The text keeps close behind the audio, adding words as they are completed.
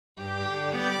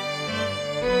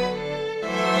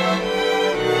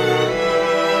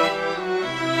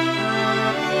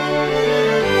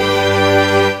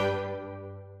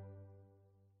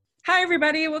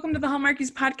everybody. Welcome to the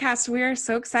Hallmarkies podcast. We are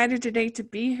so excited today to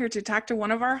be here to talk to one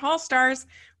of our Hall stars.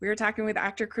 We are talking with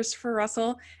actor Christopher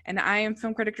Russell, and I am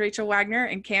film critic Rachel Wagner,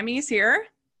 and Cammie is here.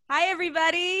 Hi,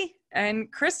 everybody. And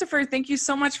Christopher, thank you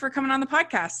so much for coming on the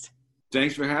podcast.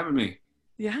 Thanks for having me.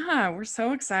 Yeah, we're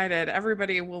so excited.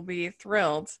 Everybody will be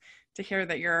thrilled to hear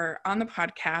that you're on the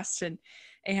podcast.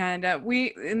 And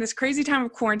we, in this crazy time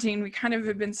of quarantine, we kind of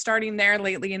have been starting there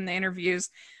lately in the interviews.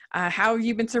 How have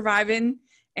you been surviving?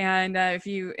 And have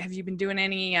you been doing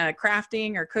any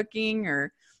crafting or cooking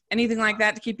or anything like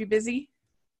that to keep you busy?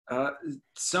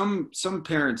 Some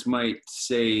parents might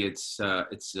say it's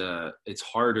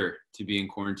harder to be in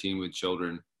quarantine with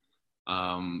children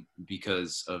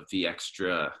because of the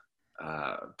extra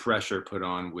pressure put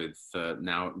on with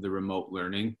now the remote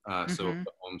learning, so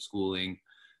homeschooling,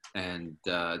 and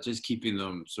just keeping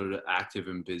them sort of active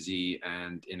and busy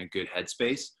and in a good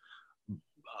headspace.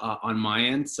 On my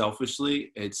end,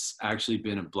 selfishly, it's actually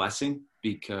been a blessing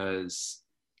because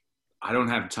I don't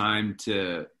have time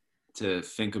to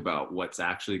think about what's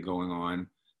actually going on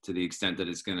to the extent that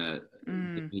it's going to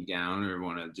get me down or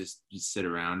want to just sit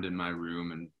around in my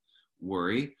room and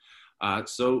worry.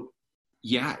 So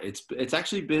yeah, it's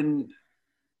actually been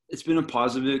a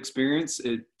positive experience.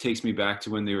 It takes me back to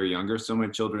when they were younger. So my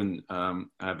children, I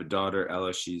have a daughter,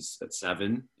 Ella, she's at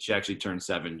 7. She actually turned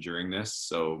 7 during this.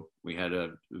 So we had a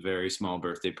very small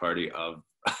birthday party of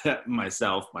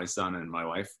myself, my son, and my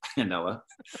wife, and Ella.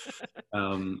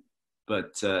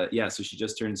 Yeah, so she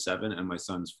just turned 7 and my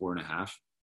son's 4.5.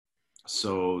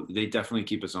 So they definitely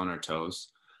keep us on our toes.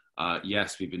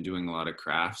 Yes, we've been doing a lot of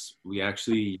crafts. We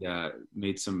actually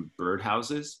made some bird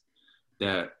houses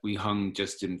that we hung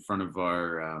just in front of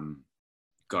our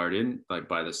garden, like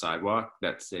by the sidewalk,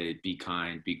 that say, be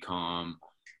kind, be calm,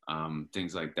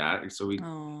 things like that. And so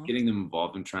getting them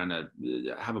involved and trying to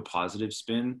have a positive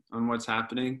spin on what's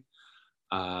happening.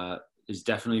 There's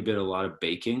definitely been a lot of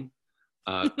baking.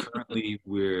 Currently,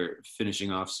 we're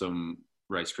finishing off some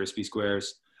Rice Krispie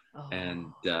squares and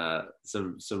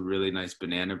some really nice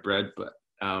banana bread. But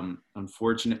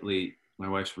unfortunately, my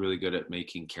wife's really good at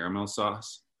making caramel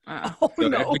sauce.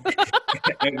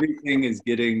 Everything is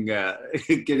getting a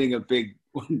big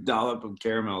dollop of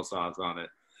caramel sauce on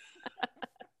it.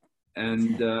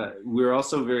 And we're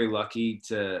also very lucky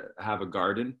to have a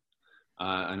garden.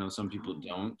 I know some people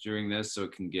don't during this, so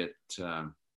it can get a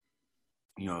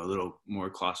little more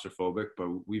claustrophobic, but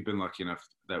we've been lucky enough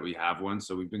that we have one.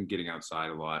 So we've been getting outside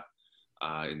a lot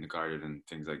in the garden and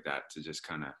things like that to just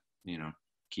kind of,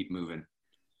 keep moving.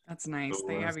 That's nice. So,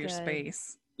 they have your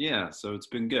space. Yeah, so it's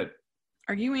been good.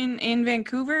 Are you in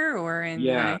Vancouver or in?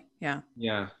 Yeah.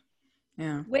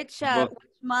 Which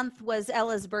month was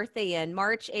Ella's birthday in?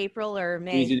 March, April, or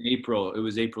May? It was in April. It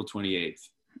was April 28th.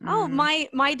 Oh,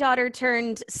 my daughter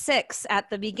turned 6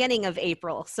 at the beginning of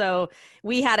April, so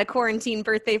we had a quarantine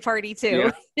birthday party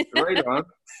too. Yeah, right on.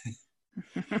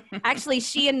 Actually,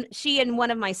 she and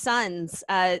one of my sons,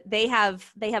 they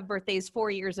have birthdays 4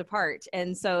 years apart,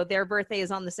 and so their birthday is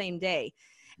on the same day.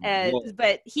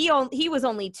 But he was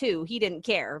only 2. He didn't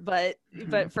care, but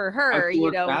for her,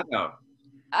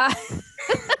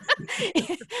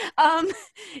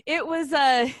 it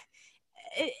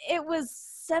was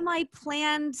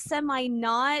semi-planned,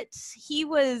 semi-not. He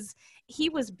was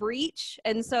breech,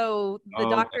 and so the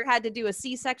doctor had to do a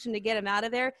C-section to get him out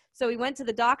of there. So we went to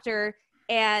the doctor,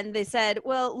 and they said,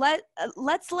 "Well,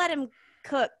 let's let him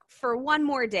cook for one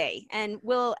more day, and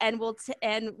we'll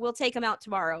take him out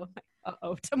tomorrow."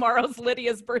 Tomorrow's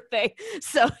Lydia's birthday,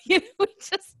 so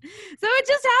it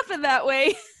just happened that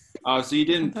way. Oh, so you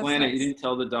didn't plan nice. it? You didn't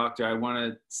tell the doctor, I want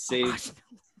to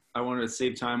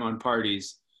save time on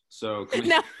parties. So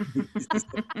no,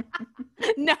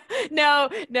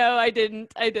 I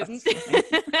didn't. that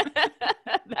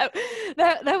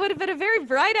would have been a very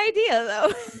bright idea,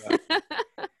 though. Yeah.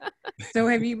 So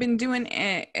have you been doing?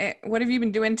 What have you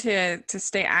been doing to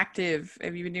stay active?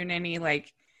 Have you been doing any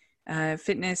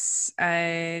fitness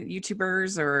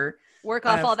YouTubers or work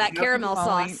off all that caramel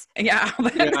sauce? Yeah.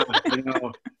 Yeah, I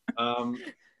know.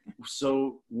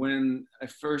 So when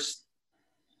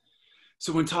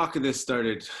talk of this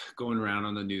started going around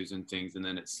on the news and things, and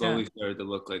then it slowly started to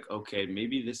look like, okay,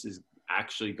 maybe this is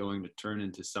actually going to turn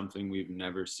into something we've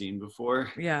never seen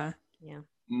before. Yeah.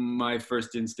 My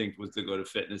first instinct was to go to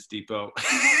Fitness Depot.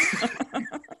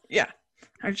 Yeah,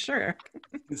 I'm sure.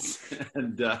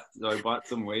 And so I bought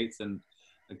some weights and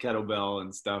a kettlebell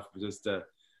and stuff just to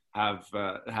have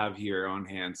here on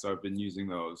hand. So I've been using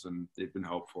those, and they've been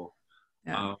helpful.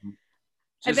 Yeah.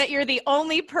 I bet you're the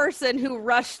only person who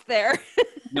rushed there.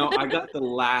 No, I got the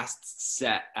last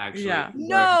set actually. Yeah.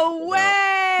 No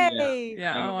way.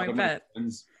 Yeah. Oh, I bet.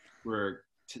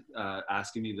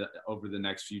 asking me that over the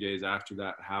next few days after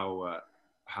that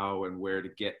how and where to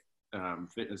get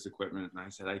fitness equipment, and I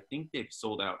said I think they've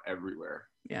sold out everywhere.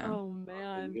 Yeah. Oh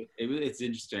man. It's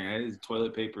interesting. I had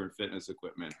toilet paper and fitness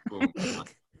equipment. Boom.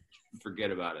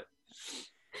 Forget about it.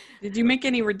 Did you make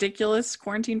any ridiculous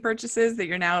quarantine purchases that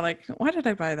you're now like, why did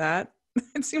I buy that?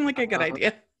 It seemed like a good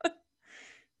idea.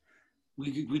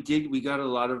 We did. We got a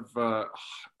lot of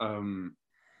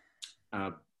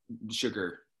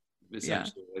sugar,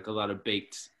 essentially, like a lot of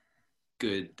baked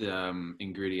good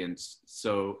ingredients.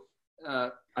 So,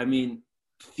 I mean,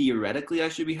 theoretically, I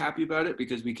should be happy about it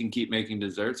because we can keep making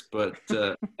desserts. But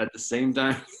at the same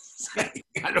time,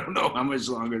 I don't know how much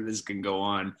longer this can go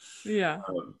on. Yeah.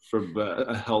 From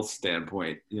a health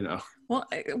standpoint, you know. Well,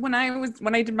 when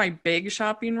I did my big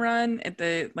shopping run at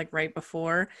the right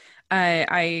before,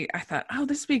 I thought, oh,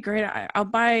 this would be great. I'll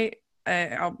buy.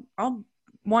 I'll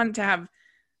want to have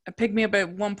a pick me up at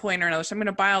one point or another. So I'm going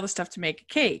to buy all the stuff to make a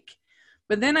cake.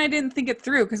 But then I didn't think it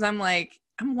through because I'm like,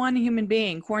 I'm one human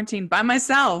being quarantined by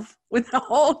myself with a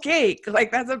whole cake.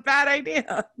 Like, that's a bad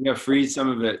idea. Yeah, freeze some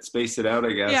of it, space it out,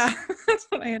 I guess. Yeah, that's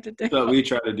what I had to do. That's what we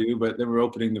try to do, but then we're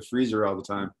opening the freezer all the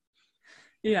time.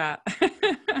 Yeah.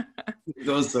 It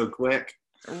goes so quick.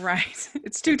 Right.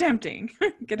 It's too tempting.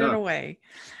 Get it away.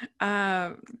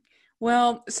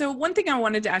 Well, so one thing I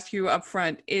wanted to ask you up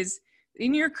front is,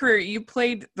 in your career, you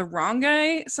played the wrong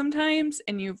guy sometimes,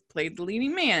 and you've played the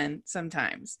leading man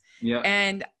sometimes. Yeah.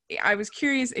 And I was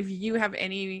curious if you have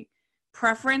any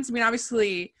preference. I mean,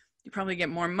 obviously, you probably get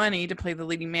more money to play the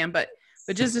leading man, but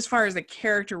just as far as the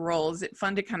character role, is it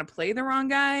fun to kind of play the wrong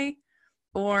guy,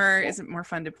 or is it more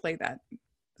fun to play the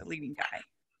leading guy?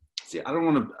 See, I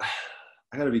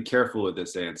got to be careful with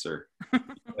this answer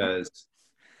because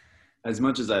as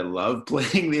much as I love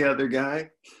playing the other guy,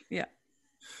 yeah,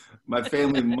 my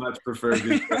family much prefers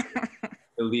the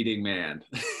leading man.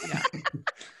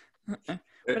 Yeah.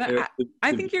 But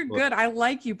I think you're good. I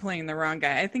like you playing the wrong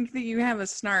guy. I think that you have a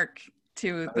snark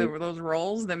to those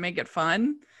roles that make it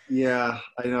fun. Yeah,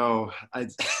 I know.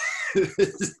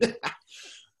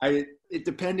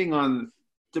 Depending on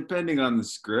the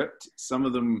script, some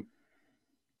of the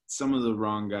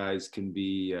wrong guys can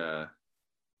be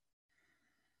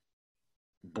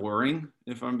boring,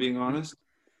 if I'm being honest.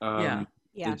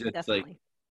 Yeah, just, definitely.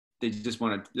 They just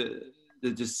want to.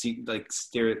 They just seem like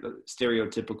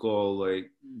stereotypical,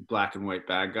 like black and white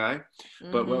bad guy.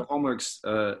 Mm-hmm. But what Hallmark's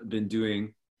been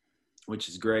doing, which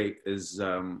is great, is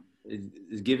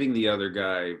giving the other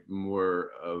guy more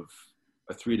of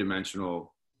a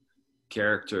three-dimensional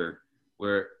character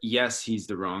where, yes, he's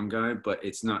the wrong guy, but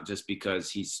it's not just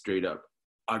because he's straight up,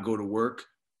 I go to work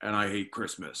and I hate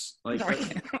Christmas. Like,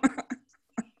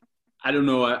 I don't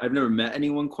know. I've never met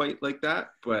anyone quite like that,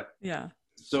 but yeah.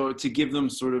 So to give them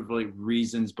sort of like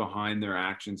reasons behind their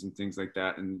actions and things like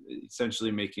that, and essentially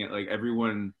making it like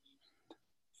everyone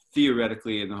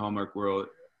theoretically in the Hallmark world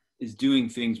is doing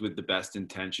things with the best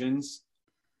intentions.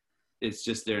 It's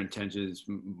just their intentions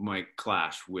might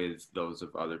clash with those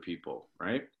of other people,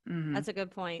 right? Mm-hmm. That's a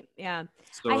good point. Yeah.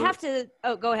 So, I have to,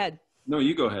 go ahead. No,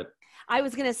 you go ahead. I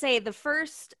was going to say the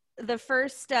first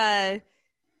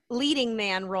leading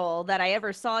man role that I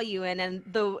ever saw you in, and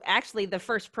the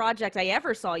first project I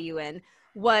ever saw you in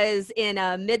was in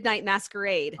a Midnight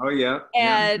Masquerade. Oh yeah.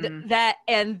 And mm-hmm.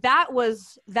 that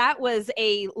was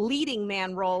a leading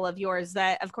man role of yours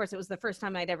that, of course, it was the first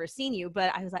time I'd ever seen you,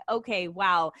 but I was like, okay,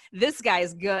 wow, this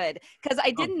guy's good. Because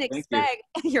I didn't expect,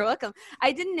 you're welcome.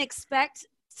 I didn't expect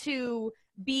to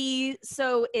be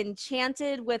so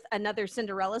enchanted with another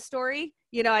Cinderella story.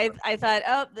 You know, I thought,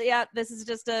 oh yeah, this is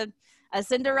just a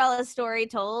Cinderella story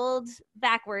told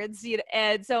backwards, you know,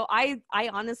 and so I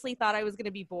honestly thought I was going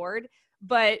to be bored,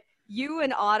 but you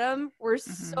and Autumn were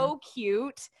mm-hmm. so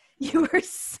cute. You were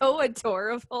so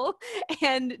adorable,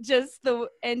 and just the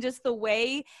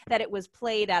way that it was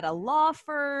played at a law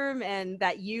firm, and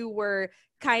that you were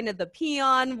kind of the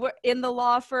peon in the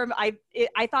law firm. I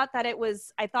thought that it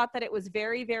was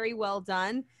very, very well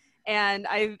done. And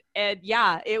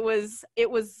it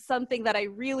was something that I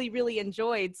really, really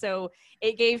enjoyed. So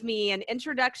it gave me an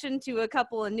introduction to a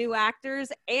couple of new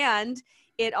actors, and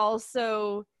it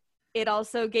also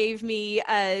gave me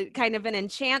a kind of an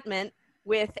enchantment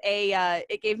with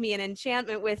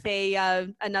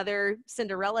another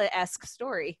Cinderella-esque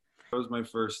story. That was my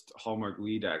first Hallmark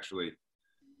lead, actually.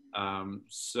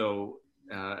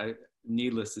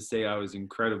 Needless to say, I was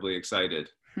incredibly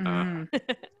excited.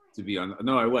 To be on.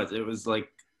 No, I was. It was like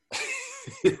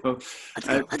you know,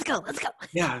 Let's go.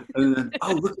 yeah. And then,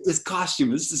 oh, look at this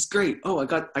costume. This is great. Oh,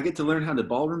 I get to learn how to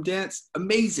ballroom dance.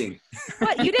 Amazing.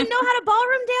 What, you didn't know how to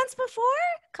ballroom dance before?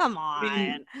 Come on. I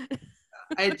mean,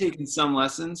 I had taken some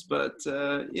lessons, but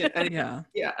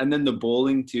yeah. And then the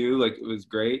bowling too, like it was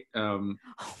great. Oh my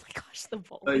gosh, the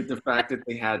bowling. Like the fact that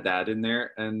they had that in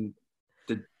there, and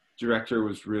the director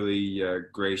was really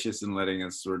gracious in letting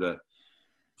us sort of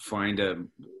find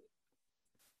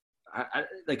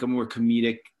like a more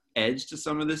comedic edge to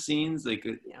some of the scenes. Like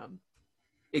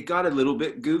it got a little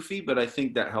bit goofy, but I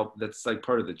think that helped. That's like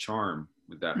part of the charm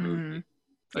with that movie.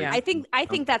 Like, I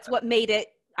think that's what made it.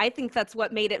 I think that's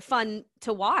what made it fun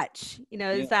to watch. You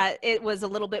know, is that it was a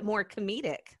little bit more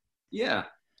comedic. Yeah,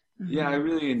 yeah, I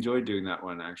really enjoyed doing that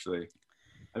one actually.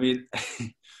 I mean,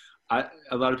 a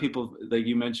lot of people, like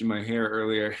you mentioned my hair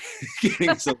earlier,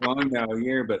 getting so long now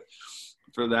here, but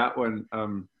for that one,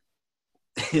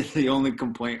 the only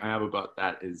complaint I have about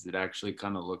that is it actually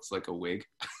kind of looks like a wig.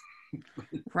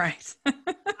 Right.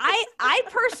 I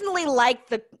personally like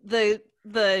the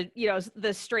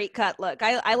the straight cut look.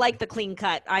 I like the clean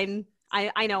cut. I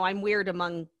know I'm weird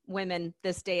among women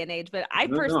this day and age, but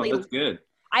personally that's good.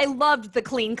 I loved the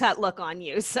clean cut look on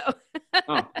you. So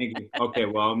oh, thank you. Okay,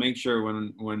 well, I'll make sure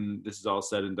when this is all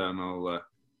said and done,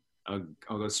 I'll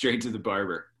go straight to the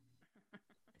barber.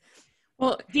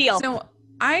 Well, deal. So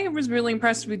I was really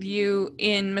impressed with you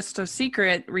in Misto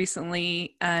Secret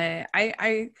recently.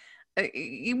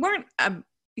 You weren't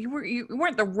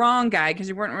the wrong guy because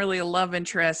you weren't really a love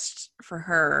interest for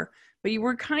her, but you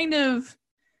were kind of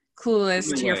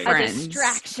clueless to your friends'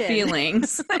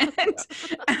 feelings and,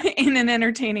 in an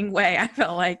entertaining way. I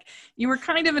felt like you were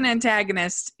kind of an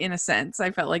antagonist in a sense. I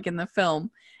felt like in the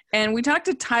film. And we talked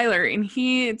to Tyler, and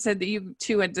he had said that you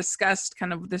two had discussed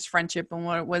kind of this friendship and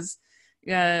what it was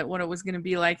going to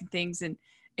be like and things.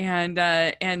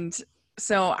 And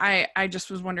so I just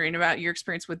was wondering about your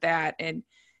experience with that, and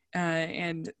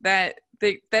that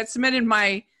cemented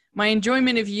my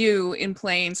enjoyment of you in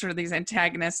playing sort of these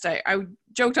antagonists. I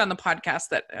joked on the podcast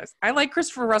that I like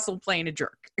Christopher Russell playing a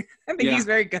jerk. I think he's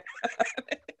very good.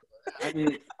 I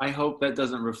mean, I hope that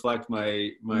doesn't reflect my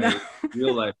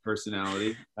real life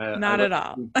personality. Not at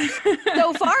all.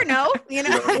 So far, no. You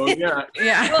know.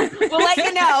 Yeah. We'll let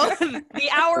you know. The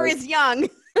hour is young.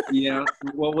 Yeah.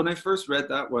 Well, when I first read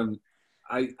that one,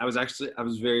 I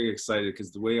was very excited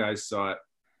because the way I saw it,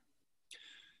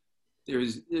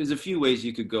 there's a few ways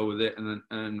you could go with it,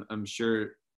 and I'm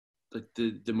sure like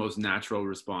the most natural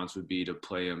response would be to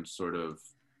play him sort of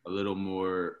a little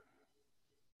more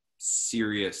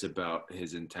serious about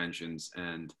his intentions,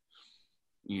 and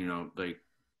like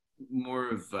more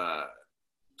of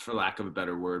for lack of a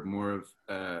better word, more of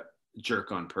a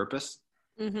jerk on purpose.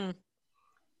 Mm-hmm.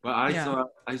 But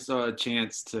I saw a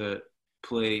chance to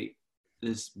play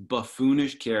this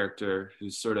buffoonish character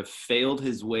who's sort of failed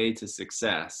his way to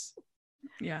success.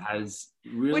 Yeah.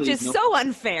 Which is so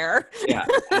unfair. Yeah.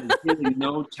 Has really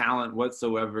no talent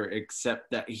whatsoever, except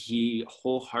that he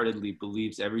wholeheartedly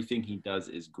believes everything he does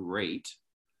is great.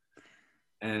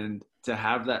 And to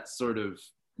have that sort of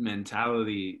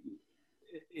mentality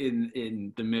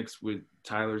in the mix with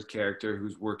Tyler's character,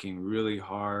 who's working really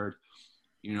hard,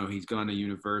 he's gone to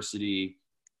university.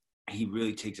 He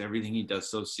really takes everything he does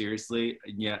so seriously,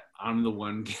 and yet I'm the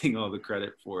one getting all the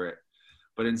credit for it.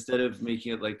 But instead of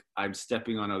making it like I'm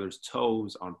stepping on others'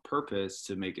 toes on purpose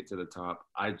to make it to the top,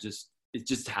 it's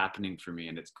just happening for me,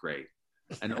 and it's great.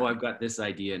 And I've got this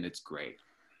idea, and it's great.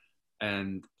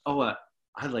 And I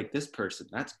like this person.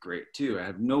 That's great too. I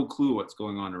have no clue what's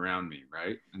going on around me,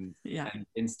 right? And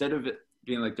instead of it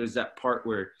being like, there's that part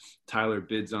where Tyler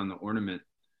bids on the ornament,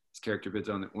 his character bids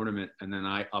on the ornament, and then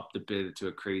I up the bid to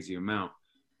a crazy amount.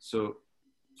 So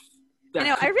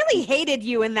I really hated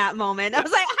you in that moment. I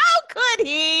was like, how could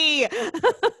he?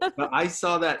 But I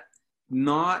saw that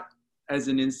not as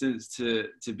an instance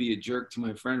to be a jerk to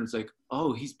my friend. It's like,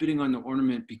 oh, he's bidding on the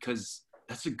ornament because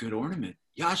that's a good ornament.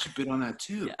 Yeah, I should bid on that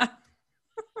too. Yeah.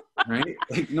 Right?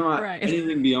 Like not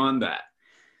anything beyond that.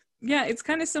 Yeah, it's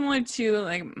kind of similar to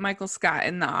like Michael Scott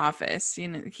in The Office.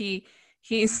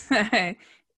 He's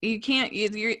you can't.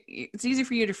 It's easy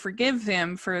for you to forgive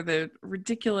him for the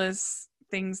ridiculous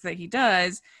things that he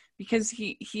does because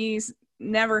he's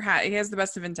never had. He has the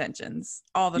best of intentions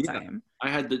all the time.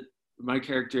 My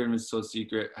character in Misto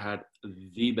Secret had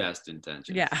the best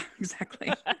intentions. Yeah,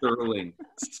 exactly.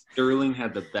 Sterling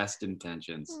had the best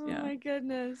intentions. Oh my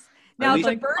goodness! Now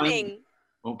the burning.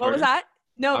 What was that?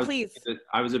 No, please.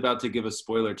 I was about to give a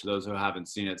spoiler to those who haven't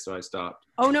seen it, so I stopped.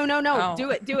 Oh, no. Oh. Do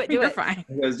it. You're fine.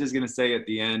 I was just going to say at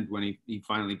the end when he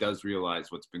finally does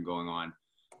realize what's been going on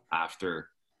after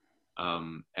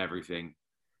everything.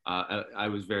 I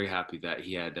was very happy that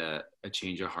he had a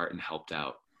change of heart and helped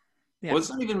out. Yeah. Well,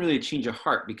 it's not even really a change of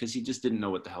heart because he just didn't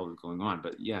know what the hell was going on.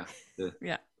 But yeah,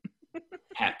 Yeah.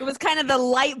 It was kind of the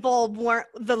light bulb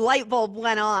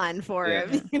went on for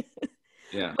him.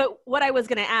 Yeah. But what I was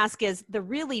going to ask is the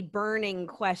really burning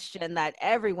question that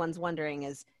everyone's wondering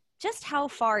is just how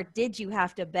far did you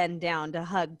have to bend down to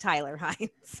hug Tyler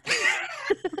Hynes?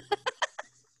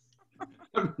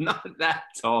 I'm not that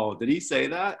tall. Did he say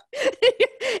that?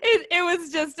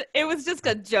 It was just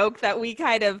a joke that we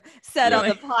kind of said on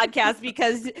the podcast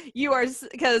because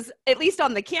at least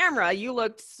on the camera you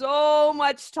looked so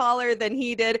much taller than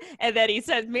he did, and then he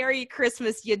said "Merry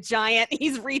Christmas, you giant."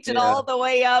 He's reaching all the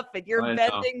way up and you're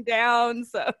bending down,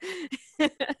 so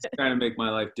it's trying to make my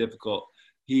life difficult.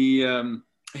 He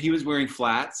was wearing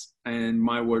flats, and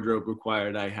my wardrobe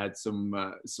required I had some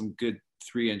good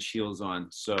 3-inch heels on.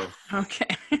 So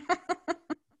okay.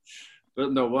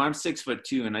 But no, well, I'm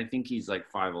 6'2", and I think he's like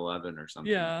 5'11" or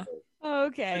something. Yeah. So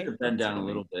okay. I could bend down a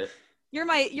little bit. You're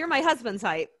my husband's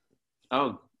height.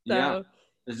 Oh, so. Yeah.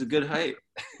 It's a good height.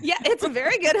 Yeah, it's a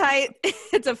very good height.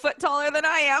 It's a foot taller than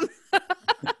I am.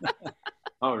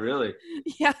 Oh, really?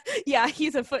 Yeah,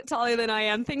 he's a foot taller than I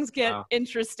am. Things get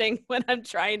interesting when I'm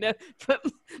trying to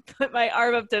put my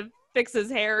arm up to fix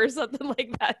his hair or something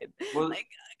like that. Well, like,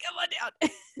 come on down.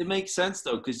 It makes sense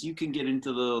though, because you can get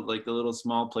into the little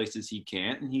small places he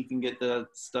can't, and he can get the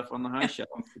stuff on the high shelf.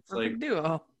 It's like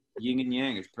duo. Yin and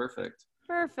yang. It's perfect.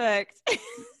 Perfect.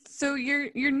 So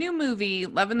your new movie,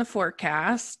 Love in the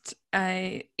Forecast,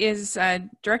 is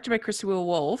directed by Christy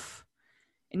Wolf,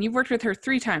 and you've worked with her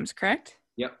 3 times, correct?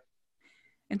 Yep.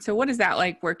 And so what is that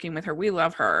like working with her? We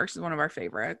love her. She's one of our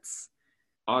favorites.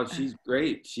 Oh, she's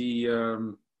great. She's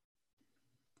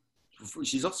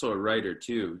also a writer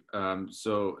too.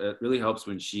 So it really helps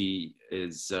when she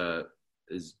is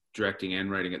directing and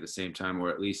writing at the same time, or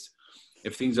at least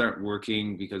if things aren't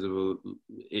working because of an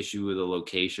issue with a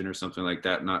location or something like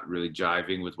that, not really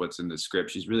jiving with what's in the script.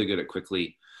 She's really good at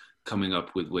quickly coming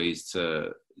up with ways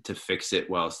to fix it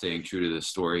while staying true to the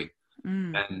story.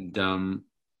 And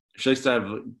she likes to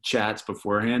have chats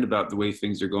beforehand about the way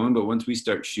things are going. But once we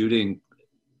start shooting,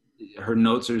 her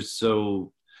notes are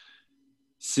so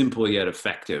simple yet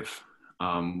effective.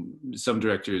 Some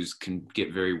directors can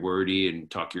get very wordy and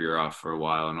talk your ear off for a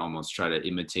while and almost try to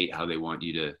imitate how they want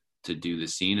you to do the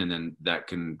scene, and then that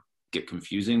can get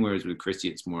confusing. Whereas with Christy,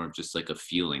 it's more of just like a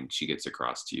feeling she gets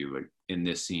across to you. Like in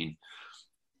this scene,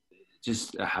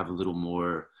 just have a little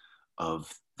more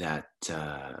of that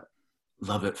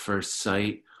love at first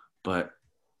sight, but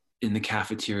in the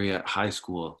cafeteria at high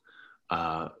school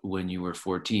when you were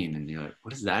 14, and you're like,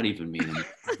 what does that even mean?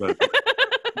 But,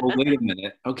 well, wait a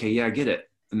minute. Okay, yeah, I get it.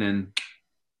 And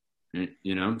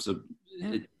then, so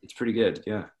it's pretty good.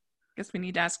 Yeah. Guess we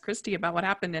need to ask Christy about what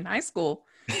happened in high school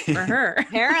for her.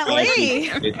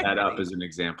 Apparently. I made that up as an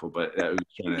example, but I was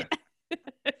trying to.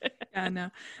 Yeah,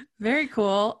 no. Very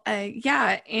cool.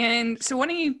 Yeah. And so why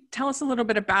don't you tell us a little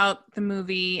bit about the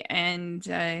movie and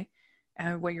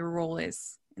what your role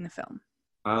is in the film?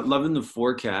 Love in the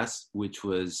Forecast, which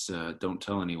was, don't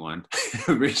tell anyone,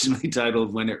 originally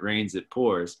titled When It Rains, It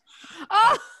Pours.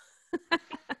 Oh!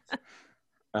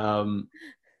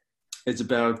 It's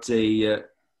about a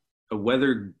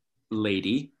weather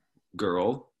lady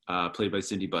girl, played by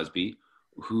Cindy Busby,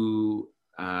 who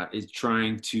is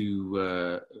trying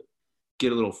to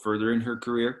get a little further in her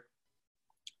career.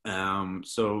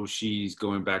 So she's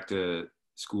going back to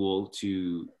school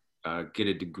to get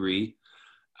a degree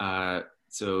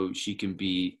so she can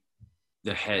be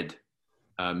the head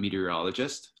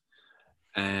meteorologist.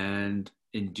 And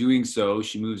in doing so,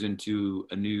 she moves into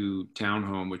a new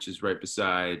townhome, which is right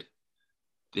beside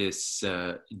this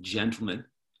gentleman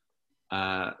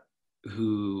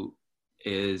who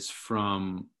is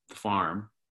from the farm,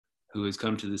 who has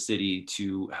come to the city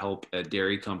to help a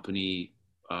dairy company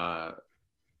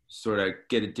sort of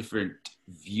get a different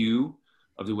view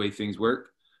of the way things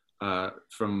work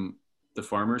from the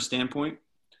farmer's standpoint.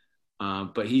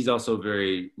 But he's also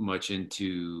very much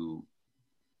into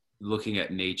looking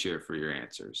at nature for your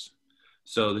answers.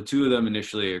 So the two of them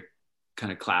initially are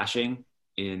kind of clashing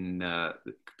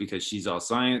because she's all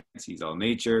science, he's all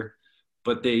nature,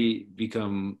 but they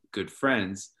become good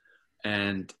friends.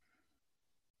 And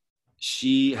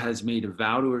she has made a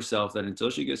vow to herself that until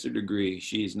she gets her degree,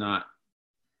 she's not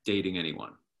dating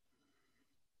anyone.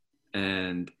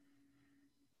 And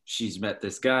she's met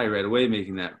this guy right away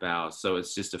making that vow. So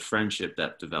it's just a friendship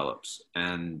that develops.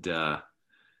 And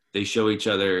they show each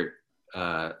other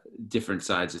different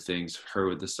sides of things, her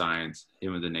with the science,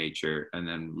 him with the nature, and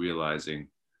then realizing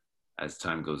as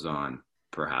time goes on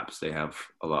perhaps they have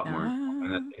a lot more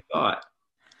than Ah, they thought.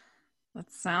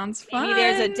 that sounds fun. Maybe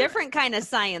there's a different kind of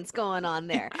science going on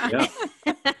there. Yeah.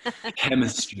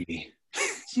 Chemistry.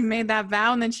 She made that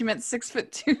vow, and then she met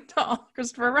 6'2" tall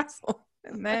Christopher Russell,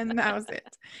 and then that was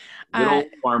it. Good old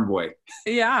farm boy.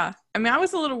 Yeah, I mean, I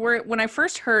was a little worried when I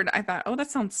first heard. I thought, "Oh, that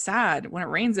sounds sad. When it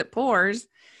rains, it pours."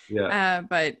 Yeah.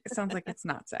 But it sounds like it's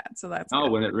not sad, so that's Oh,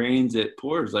 good. when it rains, it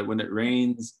pours. Like when it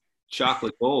rains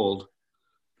chocolate gold.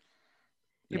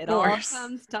 It all pours.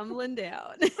 comes tumbling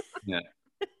down. Yeah.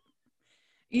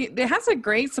 It has a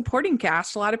great supporting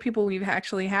cast. A lot of people we've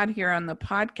actually had here on the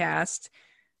podcast.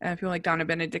 People like Donna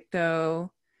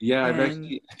Benedicto. Yeah, And-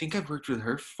 I think I've worked with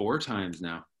her 4 times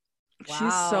now. She's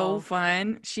so Wow.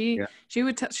 fun. She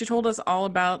told us all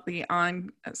about the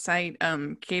on-site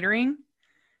catering.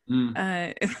 In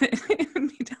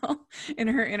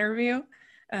her interview.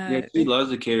 Yeah, she loves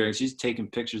the catering. She's taking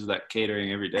pictures of that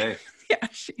catering every day. Yeah,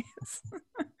 she is.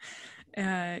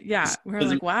 Yeah, we're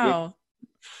like, wow.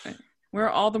 We're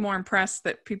all the more impressed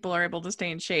that people are able to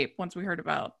stay in shape once we heard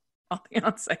about all the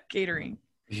on-site catering.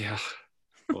 Yeah.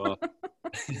 Well,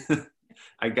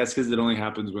 I guess because it only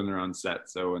happens when they're on set.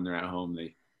 So when they're at home,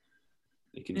 they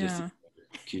can just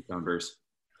eat cucumbers.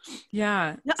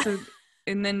 Yeah. So,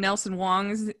 and then Nelson Wong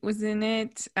was in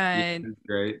it. Yeah, it was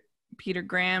great. Peter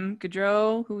Graham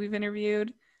Gaudreau, who we've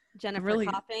interviewed. Jennifer Really-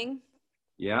 Copping.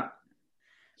 Yeah.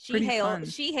 Pretty fun.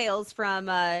 She hails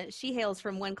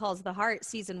from When Calls the Heart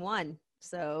season 1.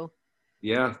 So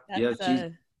Yeah. Yeah.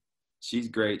 that's, She's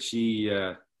great. She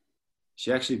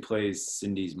actually plays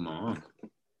Cindy's mom.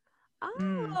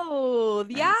 oh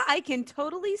yeah, Nice. I can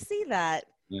totally see that.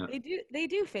 Yeah. They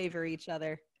do favor each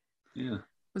other. Yeah.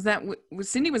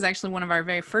 Cindy was actually one of our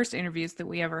very first interviews that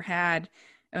we ever had.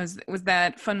 Was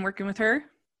that fun working with her?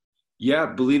 Yeah,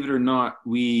 believe it or not,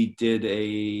 we did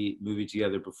a movie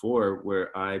together before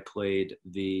where I played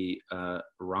the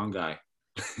wrong guy.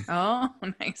 Oh,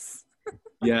 nice.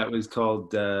 Yeah, it was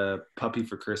called Puppy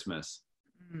for Christmas.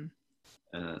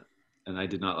 Mm. And I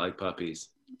did not like puppies.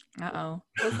 Uh-oh.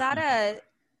 Was that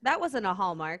wasn't a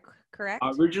Hallmark, correct?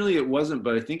 Originally it wasn't,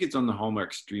 but I think it's on the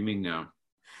Hallmark streaming now.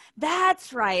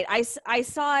 That's right. I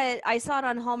saw it. I saw it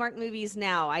on Hallmark Movies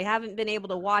Now. I haven't been able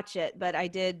to watch it, but I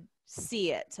did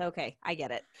see it. Okay, I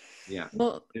get it. Yeah,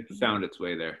 Well, it found its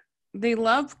way there. they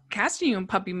love casting you in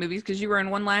puppy movies because you were in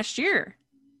one last year.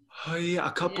 Oh yeah,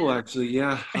 a couple Yeah. actually.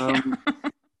 Yeah.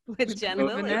 With Jen Oh,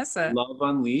 Lillis. Vanessa. Love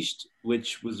Unleashed,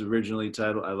 which was originally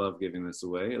titled, I love giving this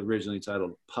away, originally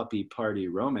titled Puppy Party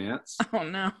Romance. Oh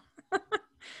no.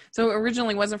 So it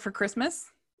originally wasn't for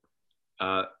Christmas?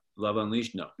 Love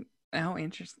Unleashed, no. Oh,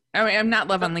 interesting. I mean, I'm not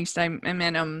Love Unleashed. I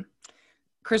meant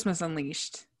Christmas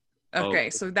Unleashed. Okay,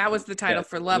 so that was the title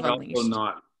for Love They're Unleashed. also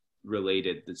not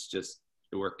related. It's just,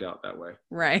 it worked out that way.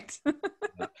 Right.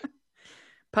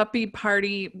 Puppy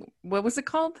Party. What was it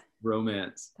called?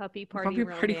 Romance. Puppy Party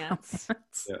Romance.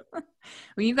 Romance. Yeah.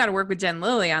 Well, you got to work with Jen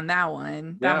Lilly on that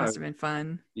one. That Yeah. must have been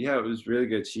fun. Yeah, it was really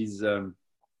good. She's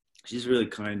really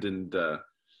kind and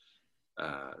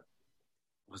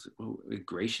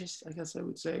gracious, I guess I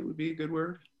would say would be a good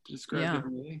word to describe Yeah. it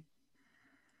really.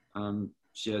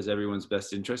 She has everyone's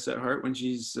best interests at heart when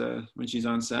she's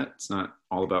on set. It's not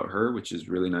all about her, which is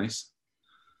really nice.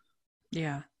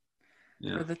 Yeah.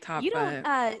 Yeah. For the top. You don't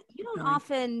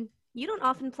Really?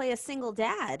 often play a single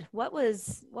dad. What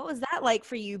was that like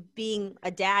for you being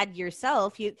a dad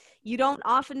yourself? You don't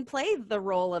often play the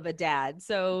role of a dad.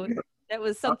 So that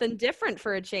was something different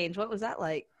for a change. What was that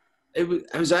like? It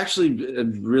was actually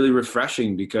really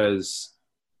refreshing because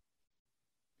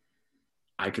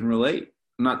I can relate,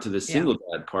 not to the single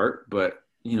dad part, but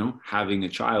having a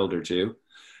child or two.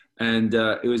 And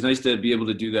it was nice to be able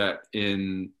to do that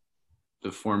in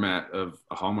the format of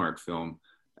a Hallmark film,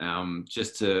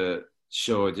 just to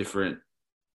show a different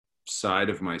side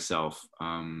of myself.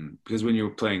 Because when you're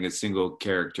playing a single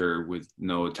character with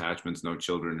no attachments, no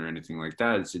children or anything like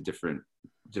that, it's a different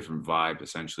vibe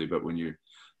essentially. But when you're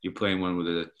playing one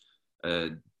with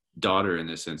a daughter in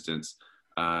this instance,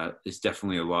 it's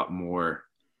definitely a lot more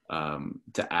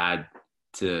to add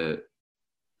to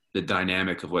the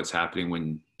dynamic of what's happening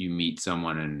when you meet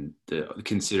someone and the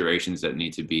considerations that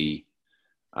need to be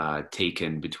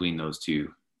taken between those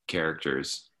two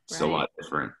characters. It's a lot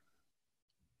different.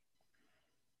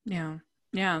 Yeah.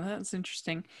 Yeah, that's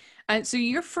interesting. So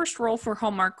your first role for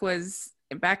Hallmark was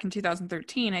back in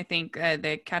 2013, I think,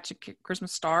 the Catch a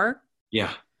Christmas Star.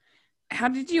 Yeah. How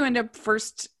did you end up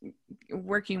first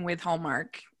working with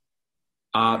Hallmark?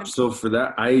 So for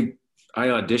that, I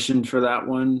auditioned for that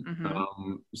one.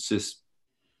 Mhm. It's just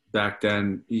back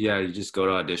then, you just go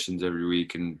to auditions every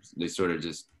week and they sort of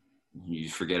just, you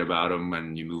forget about them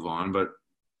and you move on. But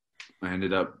I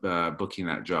ended up booking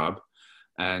that job.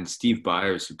 And Steve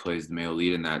Byers, who plays the male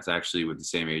lead in that, is actually with the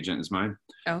same agent as mine.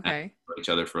 Okay. And we know each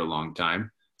other for a long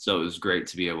time. So it was great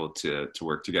to be able to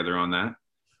work together on that.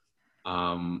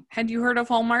 Had you heard of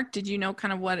Hallmark? Did you know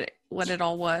kind of what it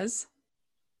all was?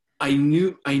 I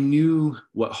knew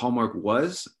what Hallmark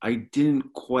was. I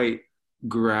didn't quite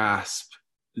grasp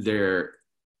their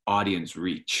audience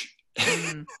reach.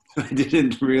 I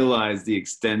didn't realize the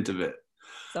extent of it.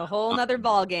 It's a whole nother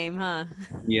ball game, huh?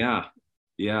 Yeah.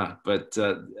 But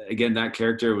again, that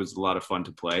character was a lot of fun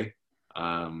to play.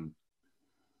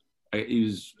 He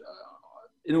was,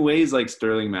 in a way, he's like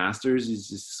Sterling Masters. He's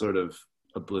just sort of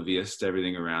oblivious to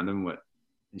everything around him.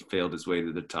 He failed his way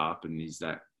to the top, and he's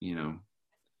that, he's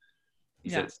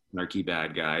that snarky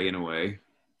bad guy in a way.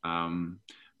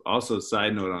 Also,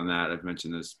 side note on that, I've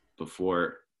mentioned this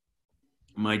before.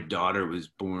 My daughter was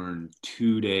born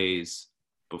 2 days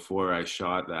before I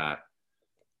shot that.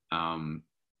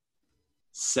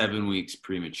 7 weeks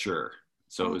premature.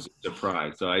 So it was a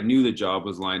surprise. So I knew the job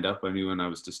was lined up. I knew when I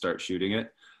was to start shooting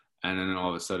it. And then all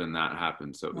of a sudden that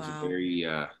happened. So it was a very,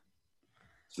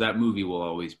 so that movie will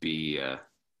always be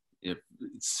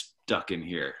it's stuck in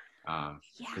here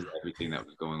because of everything that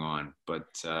was going on. But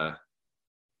so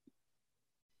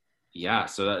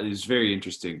that is very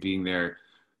interesting being there,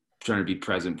 trying to be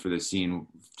present for the scene,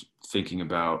 thinking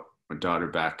about my daughter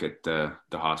back at the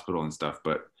hospital and stuff.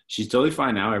 But she's totally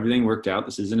fine now. Everything worked out.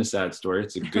 This isn't a sad story.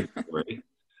 It's a good story.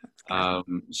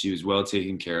 She was well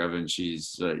taken care of, and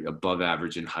she's above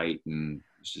average in height, and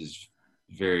she's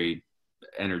very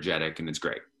energetic, and it's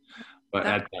great. But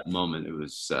at that moment, it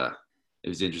was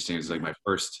interesting. It was like my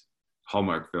first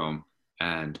Hallmark film,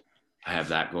 and I have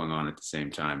that going on at the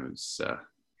same time. It was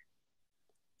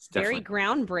it's very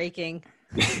groundbreaking.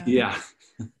 Yeah.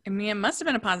 I mean, it must have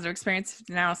been a positive experience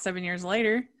now, 7 years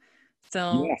later.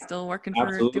 Still working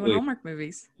for doing Hallmark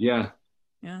movies. Yeah.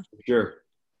 For sure.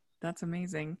 That's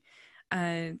amazing.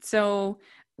 So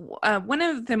one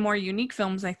of the more unique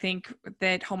films I think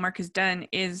that Hallmark has done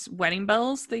is Wedding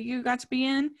Bells that you got to be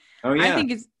in. Oh yeah. I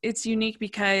think it's unique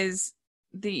because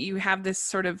you have this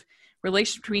sort of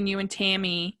relationship between you and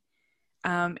Tammy,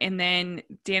 and then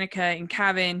Danica and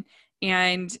Kevin,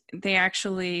 and they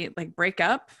actually like break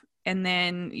up, and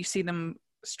then you see them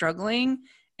struggling.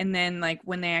 And then like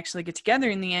when they actually get together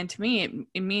in the end, to me,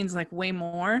 it means like way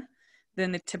more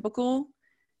than the typical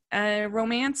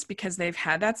romance because they've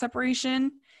had that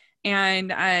separation.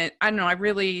 And I don't know, I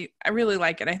really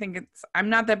like it. I think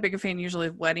I'm not that big a fan usually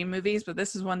of wedding movies, but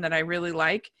this is one that I really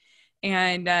like.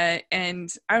 And I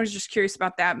was just curious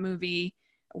about that movie,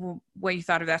 what you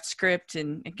thought of that script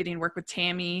and getting to work with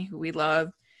Tammy, who we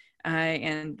love.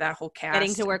 And that whole cast.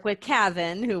 Getting to work with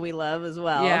Kevin, who we love as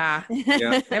well. Yeah.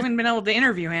 I haven't been able to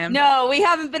interview him. No, we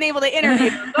haven't been able to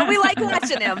interview him, but we like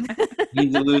watching him.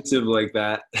 He's elusive like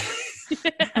that.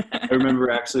 I remember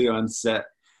actually on set,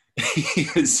 he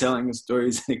was telling a story.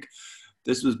 He's like,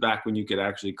 this was back when you could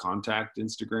actually contact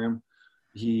Instagram.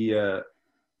 He's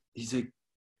like,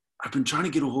 I've been trying to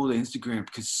get a hold of Instagram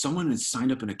because someone has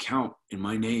signed up an account in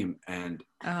my name and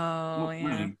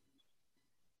yeah.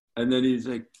 And then he's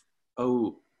like,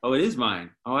 oh, it is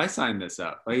mine. Oh, I signed this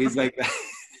up. Like he's like,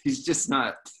 he's just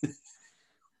not.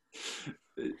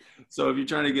 So if you're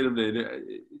trying to get him to,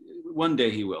 one day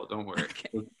he will. Don't worry,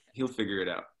 he'll figure it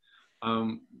out.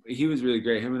 He was really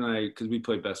great. Him and I, because we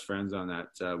played best friends on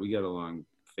that. We got along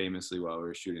famously while we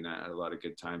were shooting that. Had a lot of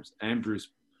good times. And Bruce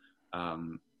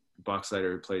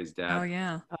Boxleiter, who plays Dad. Oh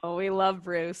yeah. Oh, we love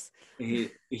Bruce.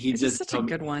 He it's just such a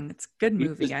good one. It's a good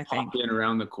movie. I think. Pop in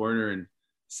around the corner and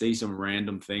say some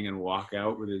random thing and walk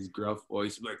out with his gruff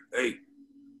voice like, hey,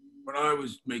 when I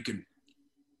was making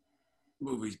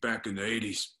movies back in the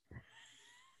 80s,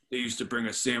 they used to bring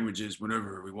us sandwiches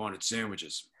whenever we wanted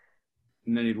sandwiches.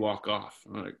 And then he'd walk off.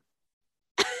 I'm like,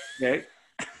 okay.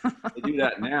 They do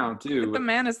that now too. Get the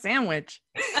man a sandwich.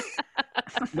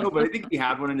 No, but I think he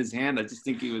had one in his hand. I just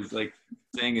think he was like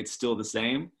saying it's still the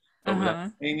same. But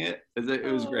without saying it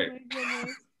was great.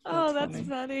 Oh, that's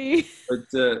funny.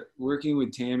 But working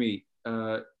with Tammy,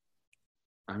 I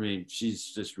mean, she's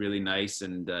just really nice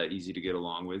and easy to get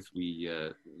along with. We,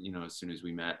 as soon as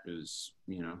we met, it was,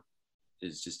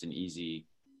 it's just an easy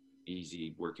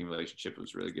working relationship. It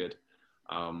was really good.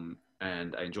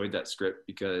 And I enjoyed that script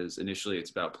because initially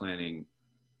it's about planning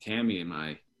Tammy and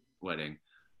my wedding.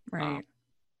 Right.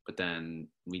 But then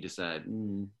we decided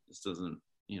this doesn't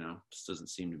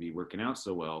seem to be working out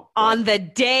so well. On the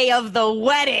day of the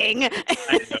wedding.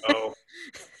 I know.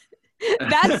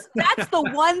 That's the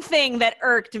one thing that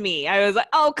irked me. I was like,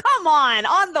 oh, come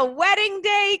on the wedding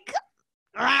day.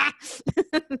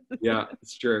 Yeah,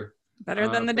 it's true. Better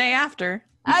than the day after.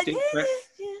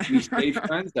 We stayed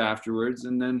friends afterwards,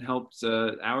 and then helped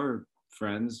our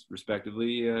friends,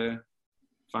 respectively,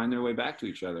 find their way back to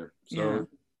each other. So it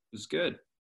was good.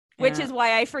 Which is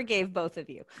why I forgave both of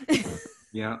you.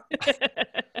 Yeah.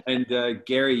 And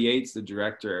Gary Yates, the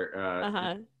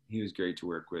director, he was great to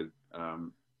work with.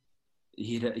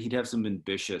 He'd have some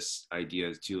ambitious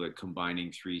ideas too, like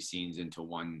combining 3 scenes into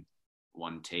one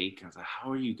take. I was like,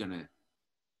 how are you gonna?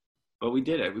 But we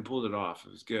did it. We pulled it off.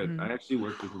 It was good. Mm-hmm. I actually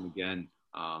worked with him again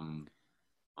on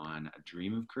A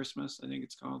Dream of Christmas, I think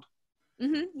it's called.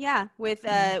 Mm-hmm. Yeah, with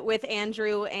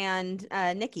Andrew and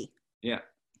Nikki. Yeah.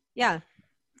 Yeah.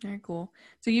 Very cool.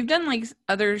 So you've done like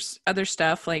other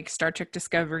stuff like Star Trek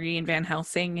Discovery and Van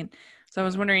Helsing, and so I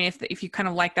was wondering if you kind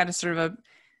of like that as sort of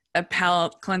a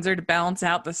palate cleanser to balance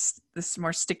out this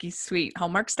more sticky sweet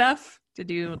Hallmark stuff, to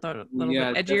do a little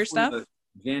bit edgier stuff.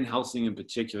 Van Helsing in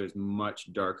particular is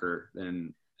much darker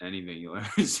than anything you'll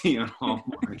ever see on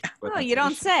Hallmark. Oh, you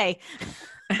don't say.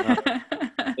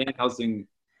 Van Helsing,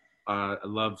 I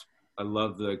love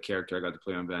the character I got to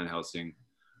play on Van Helsing.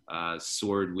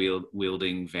 Sword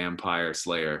wielding vampire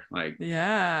slayer. Like,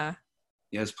 yeah,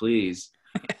 yes, please.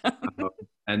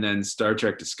 And then Star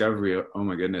Trek Discovery. Oh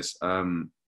my goodness.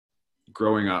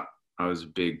 Growing up, I was a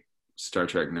big Star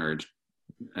Trek nerd,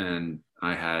 and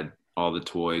I had all the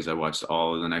toys. I watched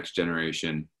all of The Next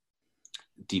Generation,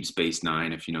 Deep Space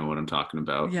Nine, if you know what I'm talking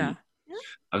about. Yeah.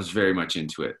 I was very much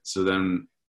into it. So then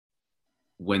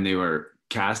when they were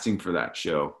casting for that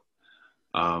show,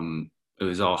 it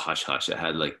was all hush hush. It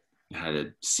had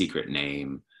a secret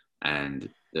name, and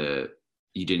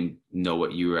you didn't know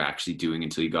what you were actually doing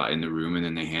until you got in the room, and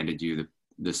then they handed you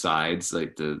the sides,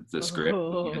 like the script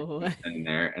in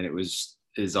there, and it was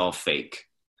all fake.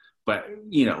 But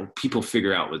people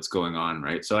figure out what's going on,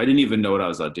 right? So I didn't even know what I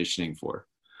was auditioning for.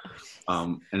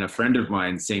 And a friend of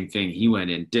mine, same thing. He went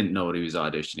in, didn't know what he was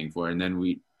auditioning for, and then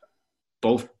we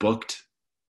both booked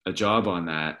a job on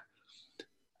that.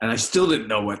 And I still didn't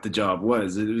know what the job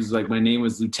was. It was like, my name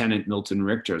was Lieutenant Milton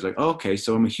Richter. I was like, oh, okay,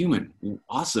 so I'm a human.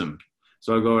 Awesome.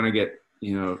 So I go and I get,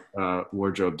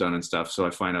 wardrobe done and stuff. So I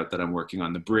find out that I'm working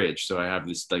on the bridge. So I have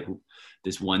this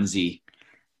onesie,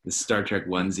 this Star Trek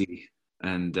onesie.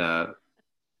 And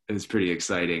it was pretty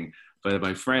exciting. But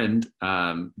my friend,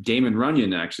 Damon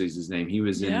Runyon actually is his name. He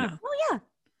was in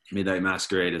Midnight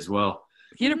Masquerade as well.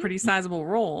 He had a pretty sizable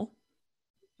role,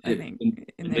 I think.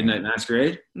 In Midnight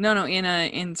Masquerade? No,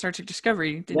 in Star Trek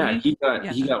Discovery. Didn't he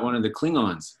got one of the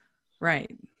Klingons. Right.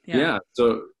 Yeah.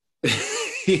 So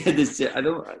he had this. I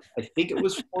think it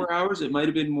was 4 hours. It might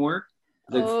have been more.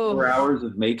 4 hours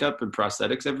of makeup and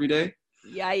prosthetics every day.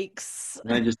 Yikes!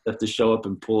 And I just have to show up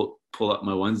and pull up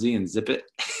my onesie and zip it.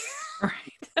 Right.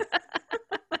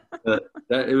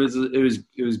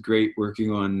 It was great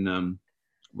working on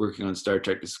Star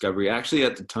Trek Discovery. Actually,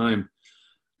 at the time,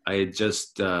 I had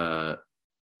just done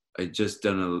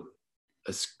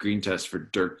a screen test for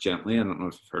Dirk Gently. I don't know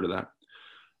if you've heard of that.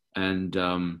 And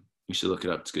you should look it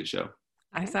up. It's a good show.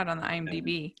 I saw it on the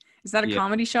IMDb. Is that a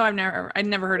comedy show? I'd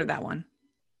never heard of that one.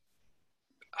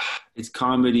 It's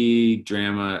comedy,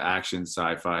 drama, action,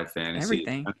 sci-fi,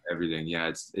 fantasy, everything. Yeah,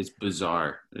 it's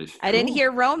bizarre. I didn't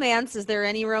hear romance. Is there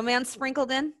any romance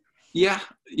sprinkled in? Yeah,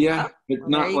 but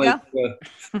not like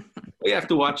you have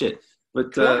to watch it.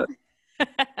 But so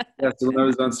when I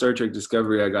was on Star Trek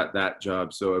Discovery, I got that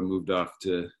job, so I moved off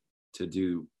to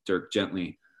do Dirk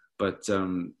Gently. But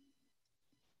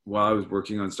while I was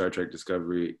working on Star Trek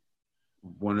Discovery,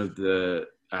 one of the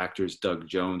actors, Doug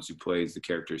Jones, who plays the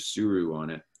character Suru on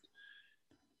it,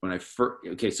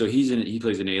 so he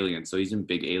plays an alien, so he's in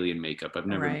big alien makeup. I've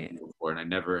never met him before, and I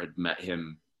never had met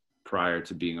him prior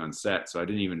to being on set, so I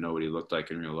didn't even know what he looked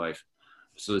like in real life.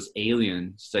 So this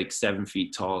alien, it's like 7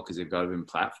 feet tall because they've got him in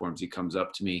platforms. He comes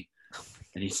up to me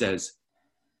and he says,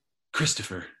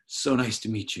 "Christopher, so nice to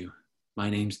meet you.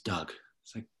 My name's Doug."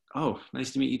 It's like, "Oh,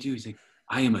 nice to meet you too." He's like,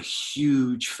 "I am a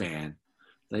huge fan."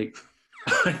 Like,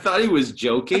 I thought he was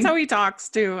joking. That's how he talks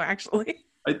too, actually.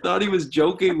 I thought he was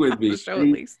joking with me. On the show, at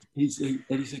least. He's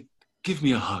like, "Give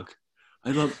me a hug. I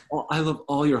love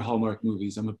all your Hallmark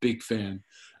movies. I'm a big fan."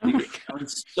 I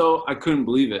couldn't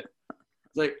believe it.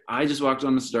 It's like, I just walked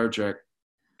on the Star Trek,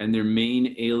 and their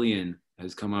main alien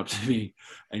has come up to me,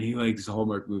 and he likes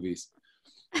Hallmark movies.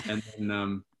 And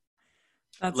then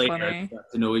that's later funny. We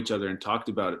got to know each other and talked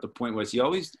about it. The point was,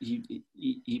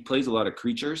 he plays a lot of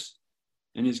creatures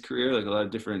in his career, like a lot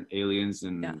of different aliens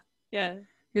and yeah.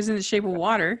 He was in The Shape of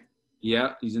Water.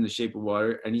 Yeah, he's in The Shape of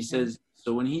Water, and he says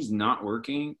so when he's not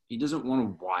working, he doesn't want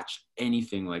to watch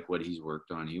anything like what he's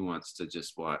worked on. He wants to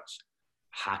just watch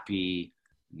happy,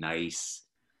 nice,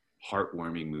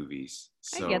 heartwarming movies.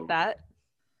 So I get that.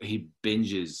 he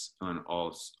binges on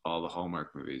all the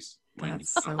Hallmark movies.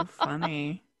 That's so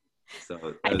funny.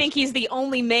 So I think he's the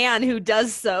only man who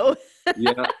does so.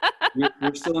 yeah,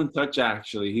 we're still in touch.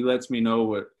 Actually, he lets me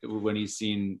know when he's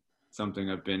seen something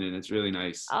I've been in. It's really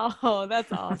nice. Oh,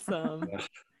 that's awesome. Yeah. Well,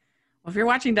 if you're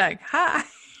watching, Doug, hi.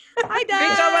 Hi, Doug.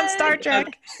 Great job on Star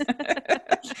Trek.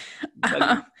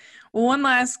 One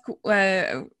last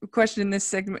question in this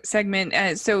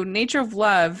segment. So, Nature of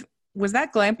Love, was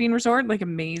that glamping resort like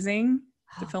amazing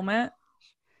to film at?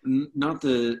 Not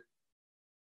the.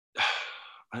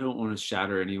 I don't want to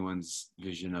shatter anyone's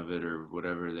vision of it or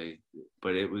whatever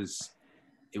but it was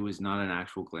not an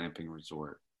actual glamping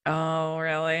resort. Oh,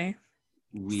 really?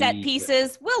 Set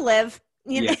pieces will live.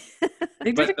 Yeah.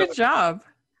 They did a good job.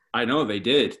 I know they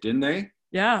did, didn't they?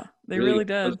 Yeah, they really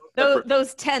did.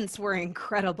 Those tents were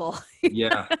incredible.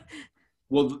 Yeah.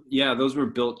 Well, yeah, those were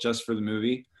built just for the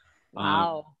movie.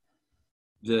 Wow.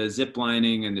 The zip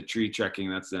lining and the tree trekking,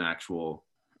 that's an actual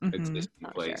existing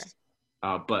place.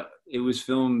 Sure. But it was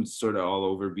filmed sort of all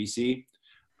over BC.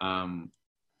 But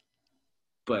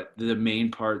the main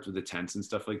parts with the tents and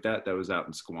stuff like that was out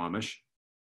in Squamish.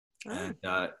 Oh. And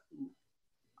I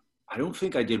don't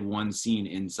think I did one scene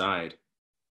inside.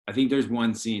 I think there's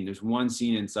one scene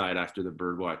inside after the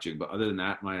bird watching. But other than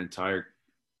that, my entire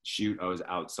shoot, I was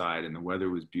outside and the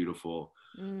weather was beautiful.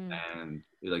 And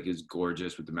it was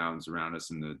gorgeous with the mountains around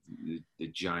us and the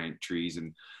giant trees.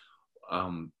 And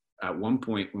at one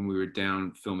point when we were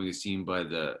down filming a scene by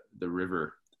the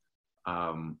river,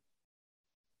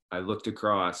 I looked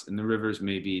across and the river's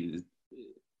maybe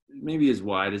as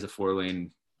wide as a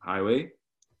 4-lane highway.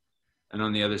 And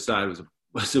on the other side was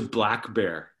a black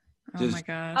bear. Oh my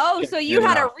gosh. Oh, so you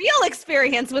had a real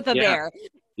experience with a bear.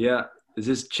 Yeah.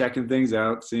 Just checking things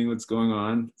out, seeing what's going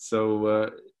on. So,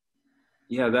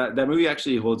 that movie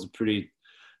actually holds a pretty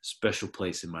special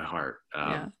place in my heart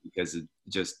because it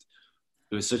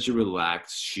was such a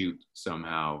relaxed shoot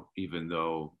somehow, even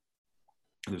though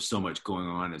there's so much going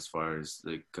on as far as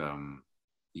the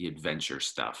adventure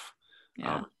stuff.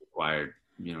 Required,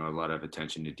 a lot of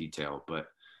attention to detail, but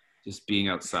just being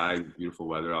outside with beautiful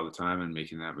weather all the time and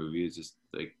making that movie is just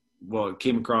it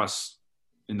came across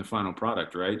in the final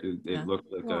product, right? It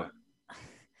looked like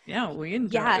we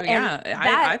enjoyed it.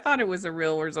 I thought it was a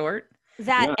real resort.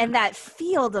 And that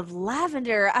field of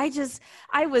lavender, I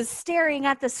was staring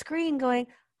at the screen going,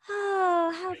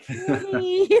 oh, how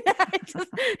pretty.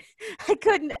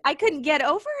 I couldn't get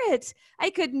over it. I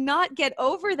could not get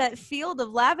over that field of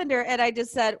lavender. And I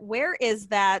just said, where is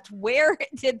that? Where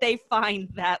did they find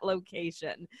that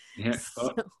location? Yeah.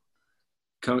 So.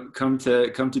 Come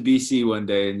to BC one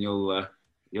day and you'll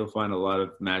find a lot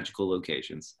of magical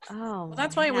locations. Oh, well,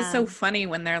 that's why it was so funny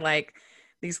when they're like,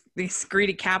 these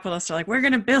greedy capitalists are like, we're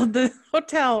going to build the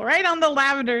hotel right on the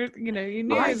lavender. You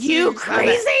knew. Are you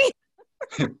crazy?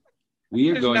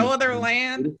 We are going no other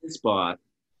land to the spot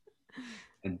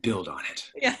and build on it.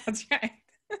 Yeah, that's right.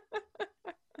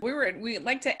 We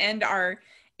like to end our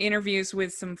interviews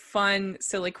with some fun,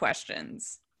 silly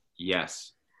questions.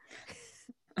 Yes.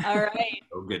 All right.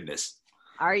 Oh, goodness.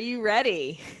 Are you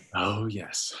ready? Oh,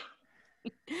 yes.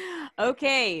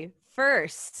 Okay.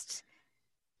 First,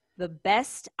 the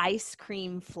best ice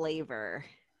cream flavor.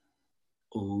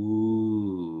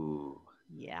 Ooh.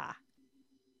 Yeah.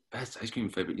 Best ice cream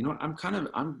flavor. You know what?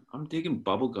 I'm digging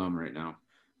bubblegum right now.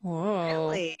 Whoa.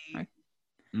 Really?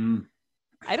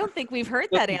 I don't think we've heard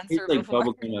that answer like before.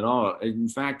 Bubblegum at all. In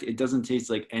fact, it doesn't taste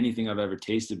like anything I've ever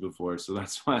tasted before, so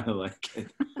that's why I like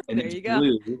it. And there it's you go.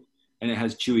 blue, and it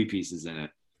has chewy pieces in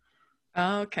it.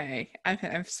 Okay, I've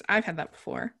had that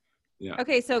before. Yeah.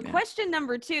 Okay, so question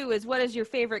number 2 is, what is your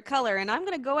favorite color? And I'm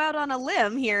going to go out on a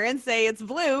limb here and say it's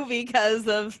blue because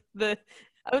of the.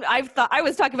 I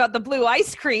was talking about the blue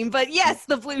ice cream, but yes,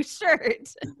 the blue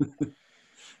shirt.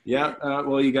 Yeah,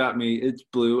 well, you got me. It's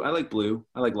blue. I like blue.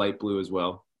 I like light blue as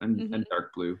well, and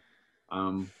dark blue.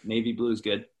 Navy blue is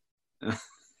good.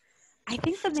 I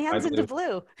think the man's into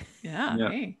blue. Yeah.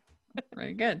 Hey,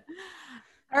 very good.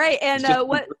 All right, and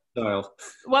what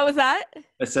was that?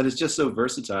 I said it's just so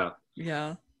versatile.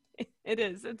 Yeah, it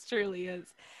is. It truly is.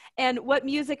 And what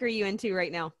music are you into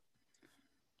right now?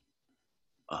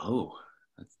 Oh,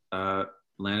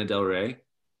 Lana Del Rey.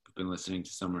 I've been listening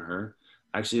to some of her.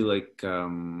 Actually, like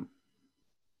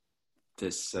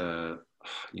this.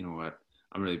 You know what?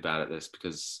 I'm really bad at this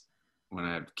because when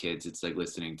I have kids, it's like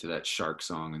listening to that Shark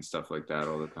song and stuff like that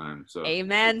all the time. So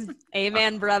amen,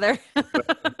 brother.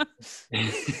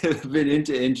 I've been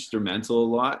into instrumental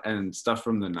a lot and stuff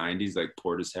from the 90s, like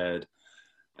Portishead,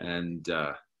 and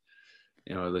I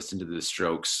listened to the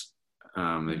Strokes.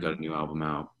 They've got a new album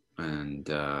out, And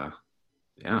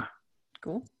yeah,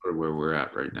 Cool. or where we're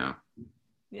at right now.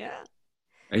 Yeah.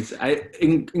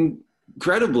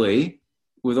 Incredibly,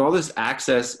 with all this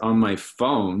access on my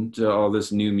phone to all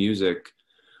this new music,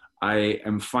 I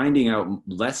am finding out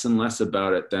less and less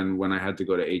about it than when I had to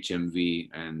go to HMV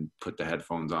and put the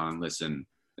headphones on and listen.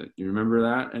 You remember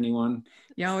that? Anyone?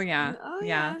 Oh yeah. Oh,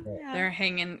 Yeah. yeah. They're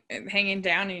hanging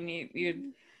down, and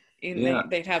Yeah.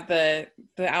 they'd have the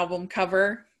album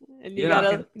cover. And you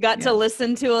Yeah. got to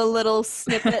listen to a little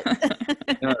snippet.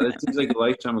 Yeah, it seems like a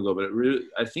lifetime ago, but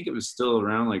I think it was still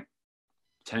around like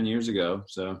 10 years ago.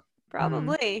 So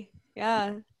Probably.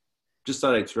 Yeah. just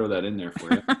thought I'd throw that in there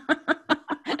for you.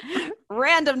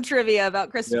 Random trivia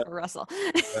about Christopher Russell.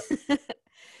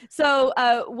 So,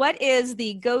 what is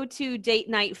the go-to date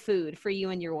night food for you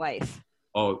and your wife?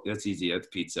 Oh, that's easy. That's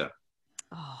pizza.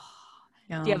 Oh,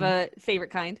 do you have a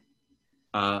favorite kind?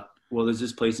 Well, there's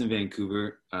this place in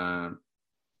Vancouver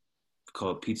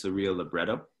called Pizzeria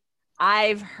Libretto.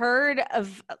 I've heard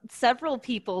of several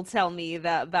people tell me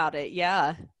that about it.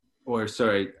 Yeah. Or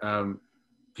sorry,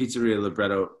 Pizzeria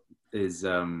Libretto is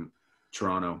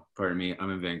Toronto. Pardon me.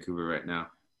 I'm in Vancouver right now.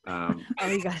 Oh,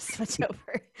 you got to switch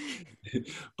over.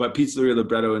 But Pizzeria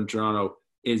Libretto in Toronto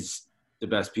is the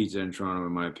best pizza in Toronto,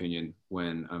 in my opinion,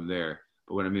 when I'm there.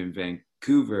 But when I'm in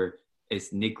Vancouver,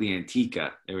 it's Nicli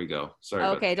Antica. There we go. Sorry.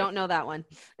 Okay, don't know that one.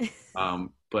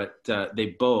 But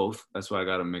they both, that's why I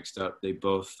got them mixed up. They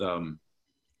both,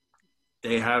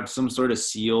 they have some sort of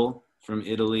seal from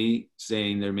Italy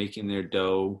saying they're making their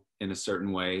dough in a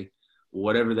certain way,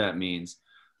 whatever that means.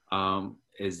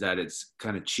 Is that it's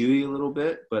kind of chewy a little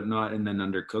bit, but not in an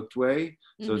undercooked way.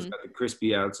 So It's got the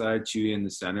crispy outside, chewy in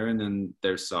the center, and then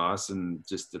their sauce and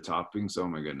just the toppings. Oh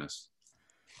my goodness.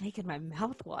 Making my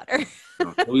mouth water.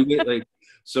 We get like,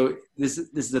 so this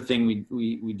is the thing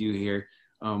we do here.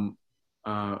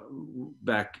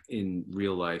 Back in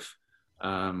real life,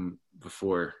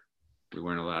 before we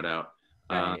weren't allowed out,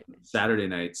 Right. Saturday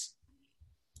nights,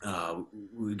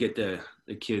 we get the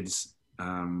kids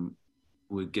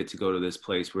would get to go to this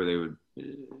place where they would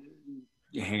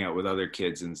hang out with other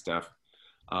kids and stuff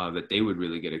that they would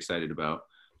really get excited about.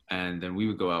 And then we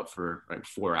would go out for like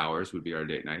 4 hours would be our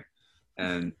date night.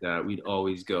 And we'd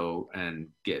always go and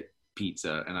get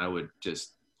pizza, and I would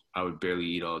barely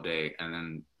eat all day. And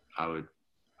then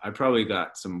I probably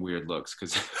got some weird looks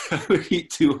because I would eat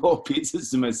 2 whole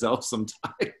pizzas to myself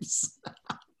sometimes.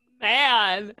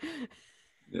 Man.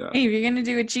 Yeah. Hey, if you're gonna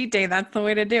do a cheat day, that's the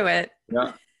way to do it.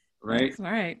 Yeah. Right. That's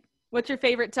right. What's your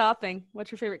favorite topping?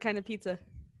 What's your favorite kind of pizza?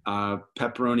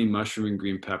 Pepperoni, mushroom, and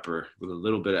green pepper with a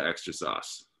little bit of extra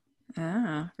sauce.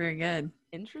 Ah, very good.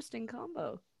 Interesting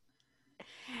combo.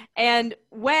 And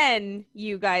when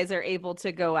you guys are able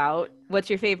to go out, what's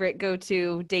your favorite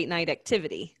go-to date night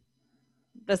activity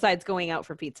besides going out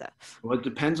for pizza? Well, it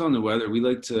depends on the weather. We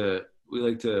like to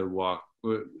walk.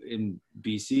 In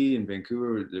BC, in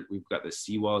Vancouver, we've got the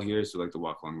seawall here, so we like to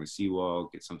walk along the seawall,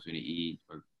 get something to eat,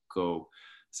 or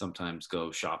sometimes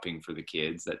go shopping for the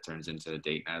kids. That turns into a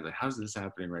date night. Like, how's this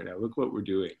happening right now? Look what we're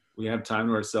doing. We have time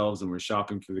to ourselves and we're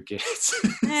shopping for the kids.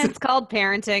 It's called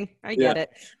parenting. I get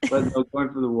it. But no,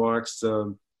 going for the walks.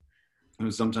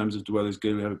 Sometimes if the weather's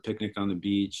good, we have a picnic on the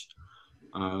beach.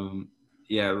 Pretty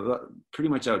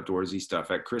much outdoorsy stuff.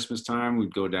 At Christmas time,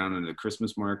 we'd go down into the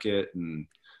Christmas market, and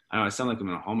I don't know, I sound like I'm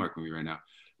in a Hallmark movie right now.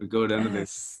 We go down to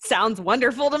this. Sounds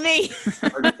wonderful to me.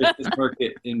 This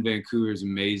market in Vancouver is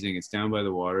amazing. It's down by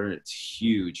the water. It's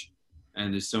huge.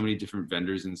 And there's so many different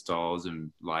vendors and stalls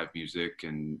and live music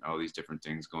and all these different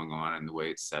things going on. And the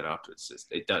way it's set up,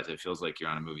 it feels like you're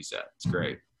on a movie set. It's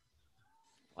great.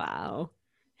 Wow.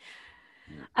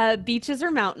 Beaches or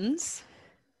mountains?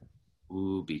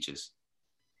 Ooh, beaches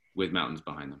with mountains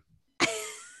behind them.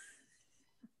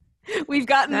 We've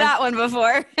gotten that one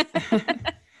before.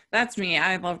 That's me.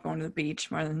 I love going to the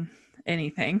beach more than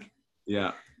anything.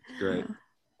 Yeah, great.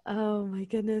 Oh my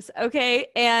goodness. Okay,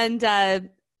 and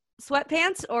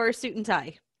sweatpants or suit and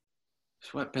tie?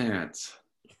 Sweatpants.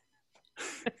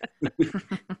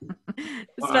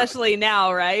 Especially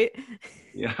now, right?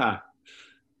 Yeah.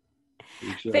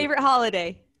 Favorite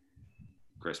holiday?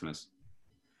 Christmas.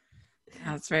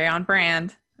 That's very on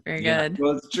brand. Very good.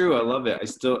 Well, it's true. I love it. I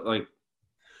still I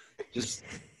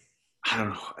don't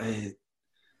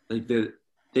know.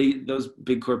 Those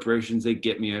big corporations, they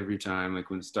get me every time. Like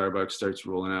when Starbucks starts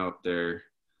rolling out their,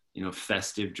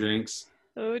 festive drinks.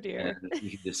 Oh dear.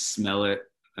 You can just smell it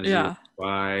as you walk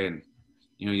by, and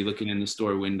you're looking in the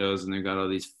store windows and they've got all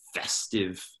these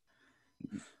festive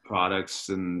products,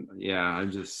 and I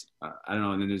don't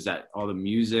know. And then there's all the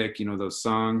music, those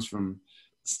songs from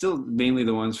still mainly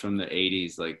the ones from the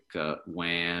 80s, like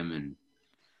Wham and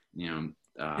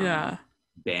Band-Aid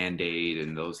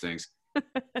and those things.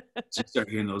 Just start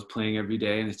hearing those playing every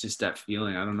day, and it's just that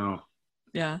feeling. I don't know.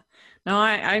 Yeah. No,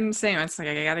 I'm the same. It's like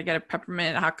I gotta get a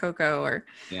peppermint hot cocoa or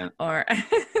like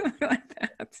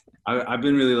that. I've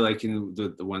been really liking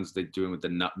the ones they're doing with the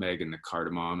nutmeg and the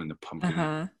cardamom and the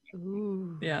pumpkin.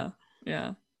 Ooh. Yeah.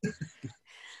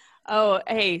 Oh,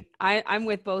 hey, I'm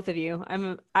with both of you.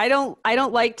 I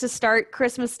don't like to start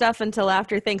Christmas stuff until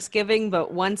after Thanksgiving,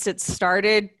 but once it's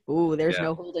started, there's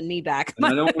no holding me back. And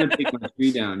I don't want to take my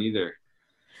tree down either.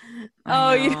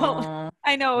 I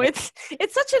know it's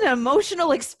such an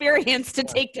emotional experience to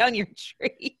take down your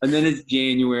tree. And then it's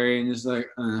January, and it's like,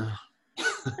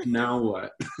 now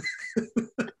what?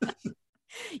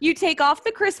 You take off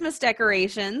the Christmas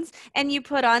decorations and you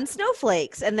put on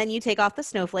snowflakes, and then you take off the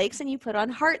snowflakes and you put on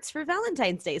hearts for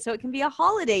Valentine's Day, so it can be a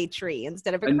holiday tree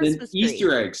instead of a Christmas tree.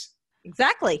 Easter eggs.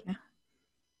 Exactly.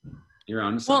 You're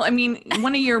honest. Well, I mean,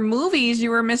 one of your movies, you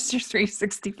were Mr.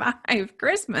 365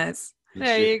 Christmas.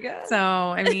 There you go. So,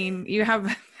 I mean, you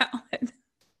have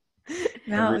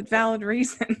a valid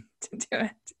reason to do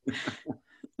it.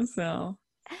 So.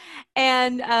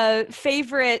 And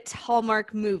favorite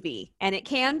Hallmark movie, and it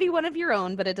can be one of your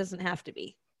own, but it doesn't have to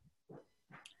be.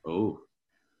 Oh,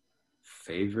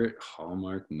 favorite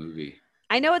Hallmark movie.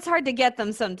 I know it's hard to get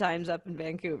them sometimes up in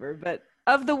Vancouver, but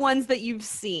of the ones that you've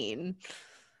seen.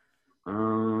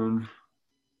 I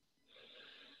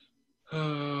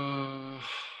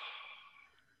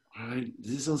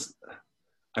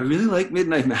really like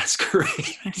Midnight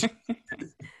Masquerade.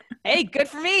 Hey, good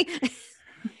for me.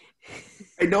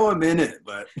 I know I'm in it,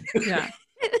 but yeah.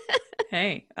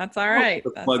 Hey, that's all right.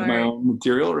 That's plug my own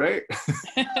material, right?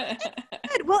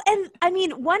 Well, and I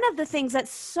mean, one of the things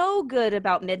that's so good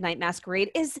about Midnight Masquerade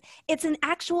is it's an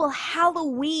actual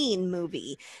Halloween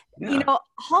movie. Yeah. You know,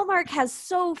 Hallmark has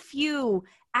so few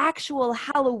actual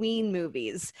Halloween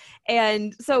movies,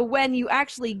 and so when you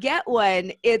actually get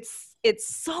one, it's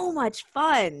so much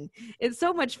fun. It's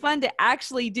so much fun to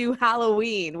actually do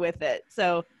Halloween with it.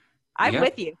 So I'm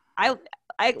with you. I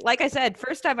like I said,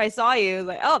 first time I saw you, I was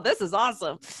like, oh, this is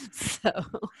awesome. So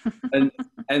and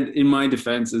in my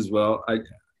defense as well, I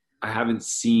haven't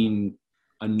seen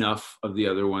enough of the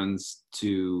other ones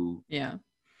to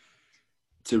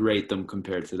rate them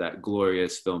compared to that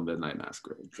glorious film Midnight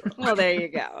Masquerade. So. Well, there you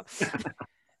go.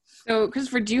 So,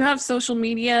 Christopher, do you have social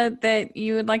media that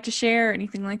you would like to share or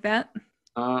anything like that?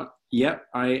 Yep,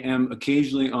 I am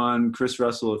occasionally on Chris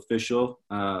Russell Official.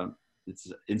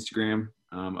 It's Instagram.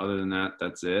 Other than that,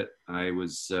 that's it. I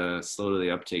was slow to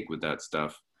the uptake with that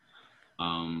stuff.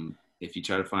 If you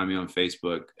try to find me on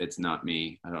Facebook, it's not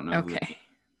me. I don't know. Okay.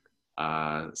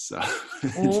 So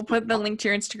we'll put the link to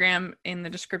your Instagram in the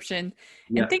description.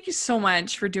 And thank you so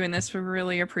much for doing this. We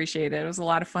really appreciate it. It was a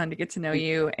lot of fun to get to know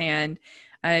you. And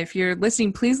if you're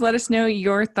listening, please let us know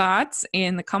your thoughts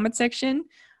in the comment section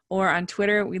or on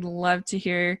Twitter. We'd love to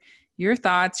hear your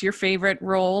thoughts, your favorite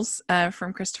roles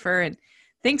from Christopher. And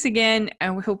thanks again.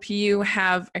 And we hope you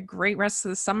have a great rest of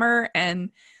the summer and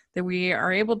that we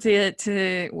are able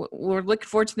we're looking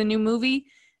forward to the new movie,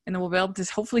 and then we'll be able to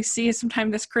hopefully see you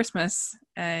sometime this Christmas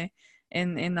in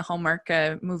the Hallmark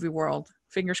movie world.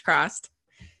 Fingers crossed.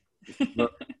 Well,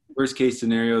 worst case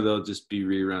scenario, they'll just be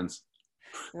reruns.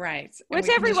 Right. Which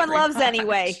everyone loves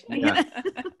anyway. Yeah.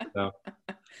 So,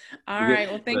 all right.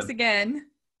 Well, thanks again.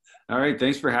 All right.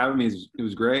 Thanks for having me. It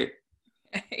was great.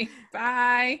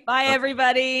 Bye. Bye,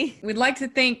 everybody. We'd like to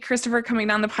thank Christopher coming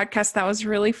on the podcast. That was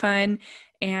really fun.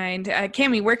 And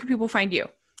Cami, where can people find you?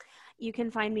 You can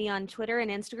find me on Twitter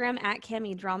and Instagram at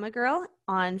Cami Drama Girl,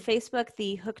 on Facebook,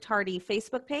 the Hooked Hardy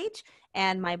Facebook page,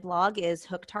 and my blog is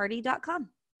hookedhardy.com.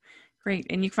 Great.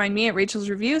 And you can find me at Rachel's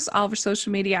Reviews, all of our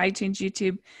social media, iTunes,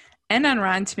 YouTube, and on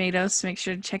Rotten Tomatoes. So make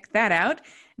sure to check that out.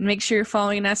 And make sure you're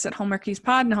following us at Hallmarkies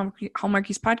Pod and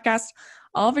Hallmarkies Podcast,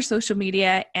 all of our social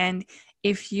media. And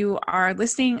if you are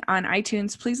listening on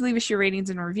iTunes, please leave us your ratings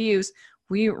and reviews.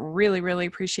 We really, really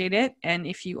appreciate it. And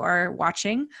if you are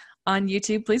watching on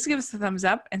YouTube, please give us a thumbs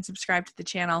up and subscribe to the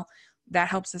channel. That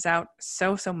helps us out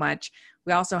so, so much.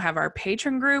 We also have our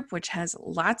Patreon group, which has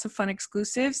lots of fun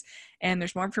exclusives. And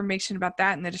there's more information about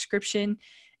that in the description.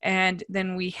 And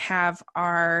then we have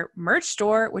our merch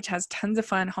store, which has tons of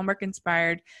fun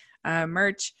Hallmark-inspired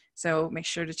merch. So make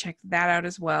sure to check that out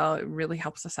as well. It really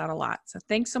helps us out a lot. So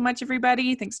thanks so much,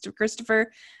 everybody. Thanks to Christopher.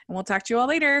 And we'll talk to you all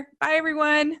later. Bye,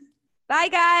 everyone. Bye,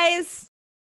 guys.